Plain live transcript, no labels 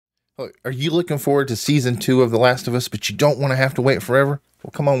Look, are you looking forward to season 2 of The Last of Us, but you don't want to have to wait forever?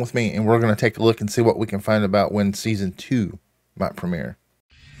 Well, come on with me, and we're going to take a look and see what we can find about when season 2 might premiere.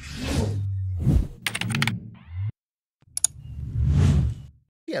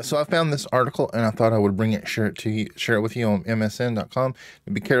 Yeah, so I found this article, and I thought I would bring it, share it with you on MSN.com.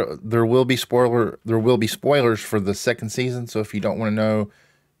 Be careful, there will be spoilers for the second season. So if you don't want to know,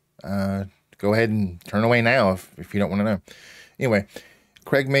 go ahead and turn away now if you don't want to know. Anyway,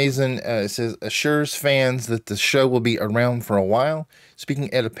 Craig Mazin says assures fans that the show will be around for a while.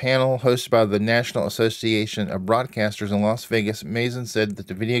 Speaking at a panel hosted by the National Association of Broadcasters in Las Vegas, Mazin said that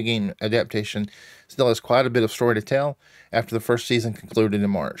the video game adaptation still has quite a bit of story to tell after the first season concluded in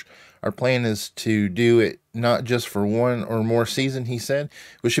March. Our plan is to do it not just for one or more season, he said,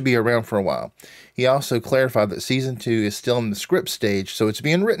 which should be around for a while. He also clarified that season 2 is still in the script stage, so it's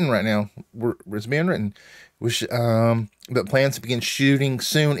being written right now. It's being written. But plans to begin shooting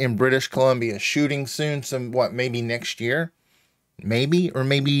soon in British Columbia. Shooting soon, maybe next year? Maybe, or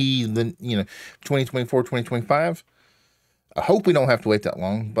maybe 2024, 2025. I hope we don't have to wait that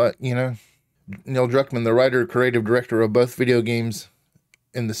long, but Neil Druckmann, the writer, creative director of both video games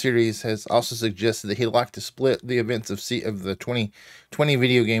in the series, has also suggested that he'd like to split the events of the 2020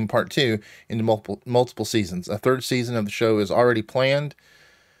 video game Part 2 into multiple seasons. A third season of the show is already planned,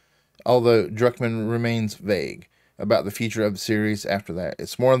 although Druckmann remains vague about the future of the series after that.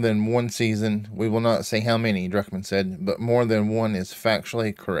 It's more than one season. We will not say how many, Druckmann said, but more than one is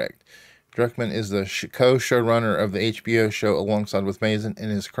factually correct. Druckmann is the co-showrunner of the HBO show alongside with Mazin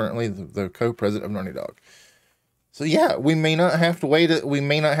and is currently the co-president of Naughty Dog. So yeah, we may not have to wait. We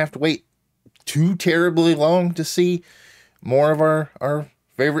may not have to wait too terribly long to see more of our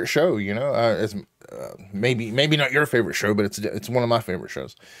favorite show. It's maybe not your favorite show, but it's one of my favorite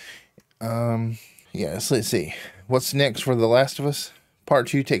shows. Let's see. What's next for The Last of Us? Part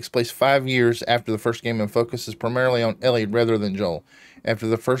 2 takes place 5 years after the first game and focuses primarily on Ellie rather than Joel. After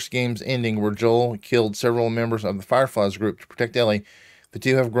the first game's ending, where Joel killed several members of the Fireflies group to protect Ellie, the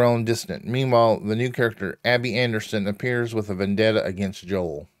two have grown distant. Meanwhile, the new character, Abby Anderson, appears with a vendetta against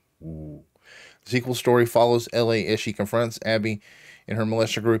Joel. Ooh. The sequel story follows Ellie as she confronts Abby and her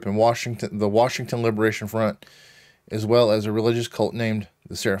militia group in the Washington Liberation Front, as well as a religious cult named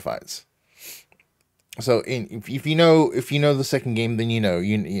the Seraphites. So, if you know the second game, then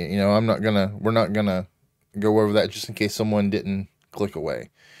we're not gonna go over that just in case someone didn't click away.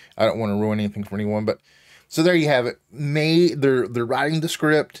 I don't want to ruin anything for anyone, but so there you have it. They're writing the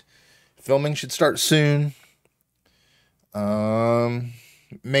script. Filming should start soon.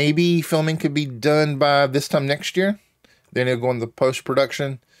 Maybe filming could be done by this time next year. Then it'll go into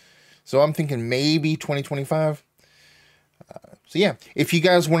post-production. So I'm thinking maybe 2025. So yeah, if you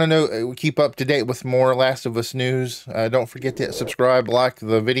guys want to know, keep up to date with more Last of Us news, don't forget to subscribe, like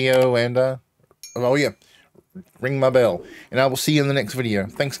the video, and ring my bell. And I will see you in the next video.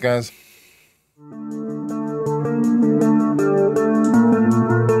 Thanks, guys.